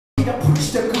to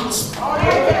preach the gospel.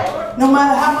 No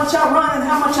matter how much I run and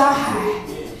how much I hide,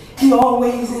 he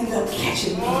always ends up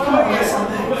catching me. Come on,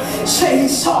 somebody. Say, he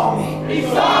saw me. He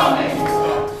saw me.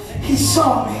 He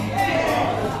saw me.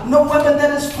 No weapon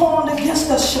that is formed against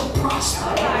us shall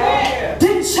prosper.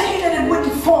 Didn't say that it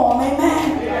wouldn't form,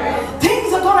 amen.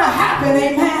 Things are going to happen,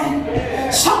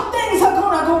 amen. Some things are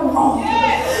going to go wrong.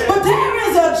 But there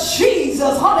is a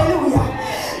Jesus, hallelujah,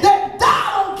 that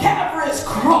died on Calvary's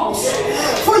cross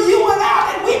for you and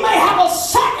I, that we may have a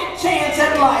second chance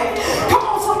at life. Come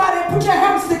on, somebody, put your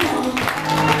hands together.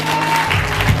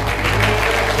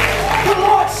 The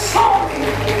Lord saw me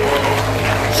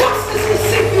just as he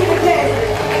see you today.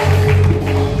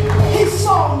 He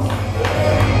saw me.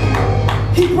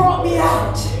 He brought me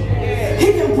out. He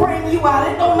can bring you out.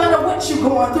 It don't matter what you're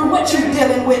going through, what you're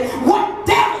dealing with, what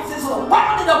devils is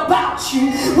around and about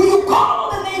you. When you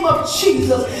call on the name of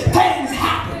Jesus, things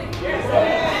happen.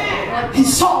 He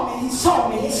saw me. He saw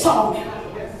me. He saw me.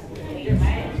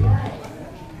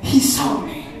 He saw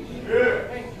me.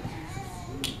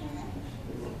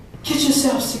 Get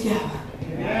yourselves together.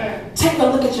 Take a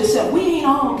look at yourself. We ain't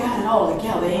all got it all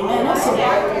together, amen. That's a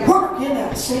work in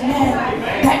us, amen.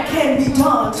 That can be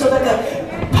done so that the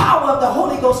power of the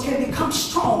Holy Ghost can become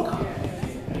stronger.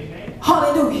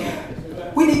 Hallelujah.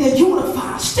 We need to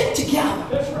unify, stick together,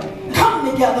 come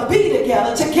together, be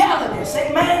together, togetherness,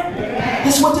 amen.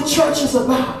 That's what the church is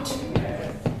about.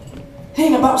 It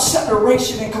ain't about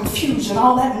separation and confusion,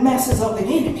 all that mess is of the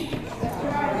enemy.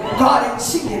 God ain't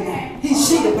seeing that. He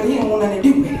see it, but he don't want nothing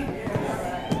to do with it.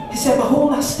 He said,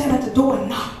 behold, I stand at the door and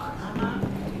knock.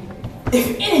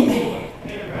 If any man,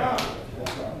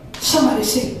 somebody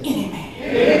say any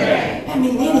man. That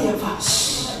means any of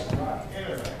us.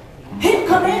 He'll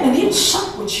come in and he'll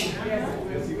sup with you.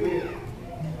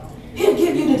 He'll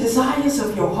give you the desires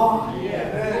of your heart.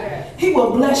 He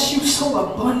will bless you so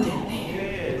abundantly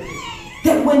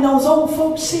that when those old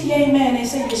folks see you, amen, they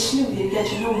say you're snooty, you got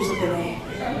your nose up in there.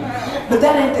 But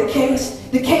that ain't the case.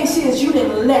 The case is you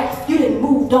didn't left. You didn't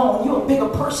moved on. You're a bigger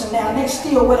person now. They're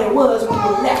still where they was when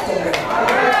you left them.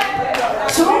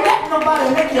 So don't let nobody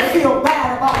make you feel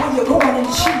bad about where you're going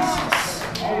in Jesus.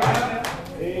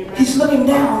 He's looking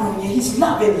down on you. He's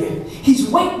loving you. He's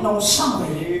waiting on some of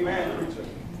you.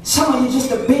 Some of you just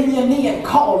to bend your knee and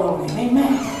call on him.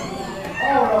 Amen.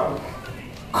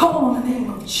 Call on the name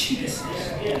of Jesus.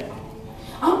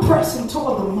 I'm pressing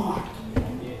toward the mark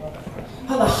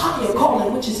of the higher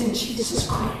calling which is in Jesus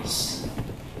Christ.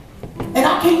 And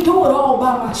I can't do it all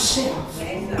by myself.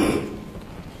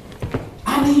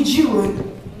 I need you and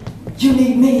you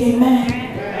need me, amen.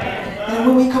 And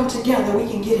when we come together, we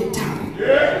can get it done.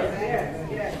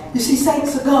 You see,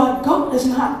 saints of God, God is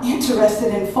not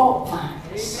interested in fault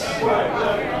finds.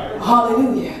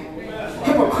 Hallelujah.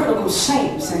 Hypocritical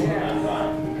saints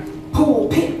and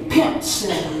pulpit pimps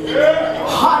and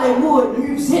Hollywood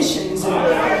musicians.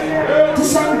 And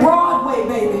this ain't Broadway,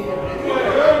 baby.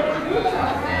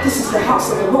 This is the house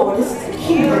of the Lord. This is the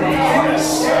kingdom of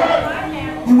Christ.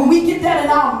 And when we get that in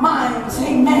our minds,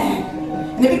 amen,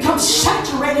 and it becomes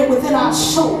saturated within our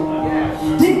soul,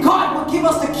 then God will give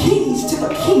us the keys to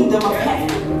the kingdom of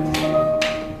heaven,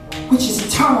 which is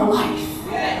eternal life.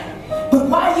 But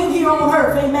while you're here on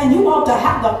earth, amen, you ought to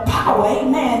have the power,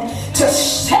 amen, to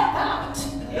step out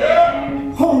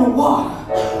on the water.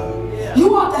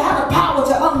 You ought to have the power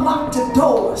to unlock the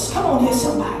doors. Come on here,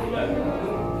 somebody.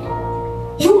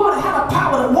 You ought to have the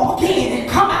power to walk in and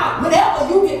come out whenever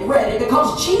you get ready,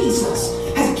 because Jesus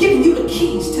has given you the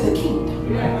keys to the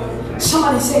kingdom.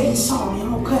 Somebody say he saw me. I'm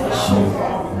going to cut it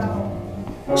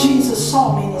short. Jesus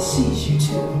saw me and he sees you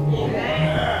too.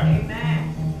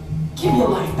 Amen. Give your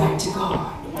life back to God.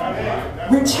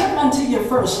 Return unto your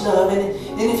first love.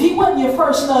 And if he wasn't your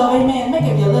first love, amen, make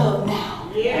him your love now.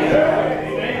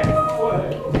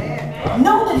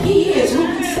 Know that he is who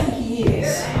he said he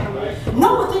is.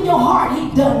 Know within your heart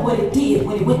he done what he did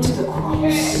when he went to the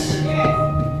cross.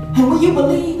 And when you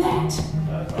believe that,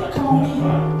 come on in.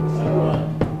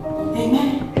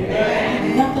 Amen.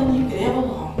 Amen. Nothing you could ever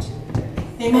want.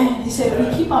 Amen. He said if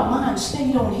we keep our minds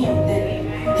stayed on him,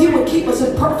 that he would keep us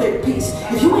in perfect peace.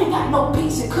 If you ain't got no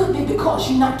peace, it could be because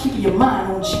you're not keeping your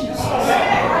mind on Jesus.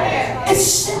 It's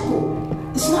simple.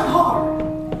 It's not hard.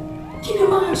 Keep your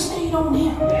mind stayed on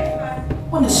him.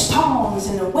 When the storms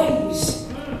and the waves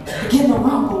begin to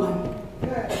rumble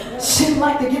and seem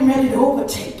like they're getting ready to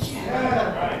overtake you.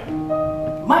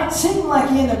 Might seem like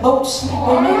you're in the boat sleep,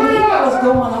 but maybe he knows what's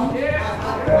going on.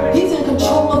 He's in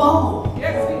control of all.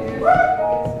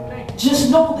 Just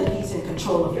know that he's in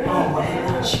control of all and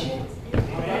not you.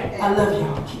 I love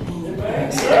y'all. Keep me in your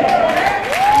prayers.